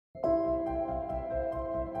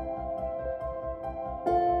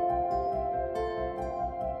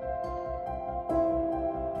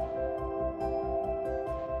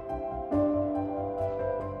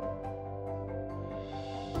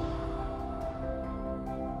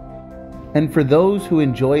And for those who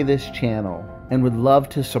enjoy this channel and would love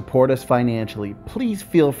to support us financially, please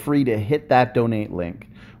feel free to hit that donate link.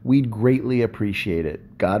 We'd greatly appreciate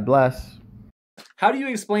it. God bless. How do you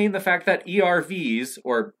explain the fact that ERVs,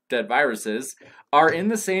 or dead viruses, are in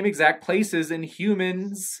the same exact places in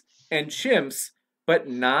humans and chimps, but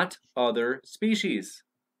not other species?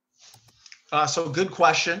 So good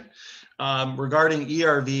question. Regarding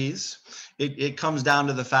ERVs, it comes down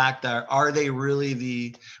to the fact that are they really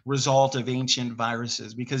the result of ancient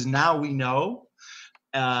viruses? Because now we know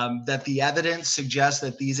that the evidence suggests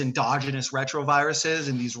that these endogenous retroviruses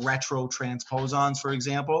and these retrotransposons, for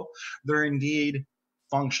example, they're indeed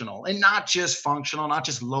functional, and not just functional, not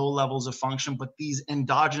just low levels of function, but these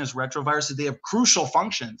endogenous retroviruses, they have crucial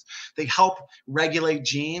functions. They help regulate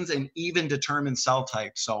genes and even determine cell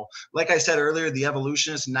types. So like I said earlier, the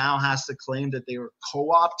evolutionist now has to claim that they were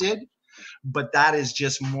co-opted, but that is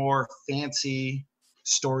just more fancy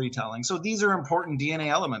storytelling. So these are important DNA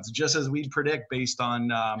elements, just as we'd predict based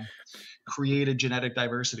on created genetic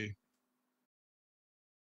diversity.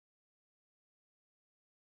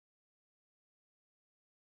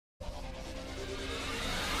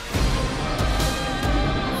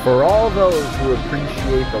 For all those who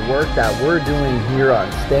appreciate the work that we're doing here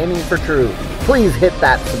on Standing for Truth, please hit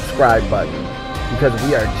that subscribe button because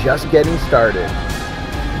we are just getting started.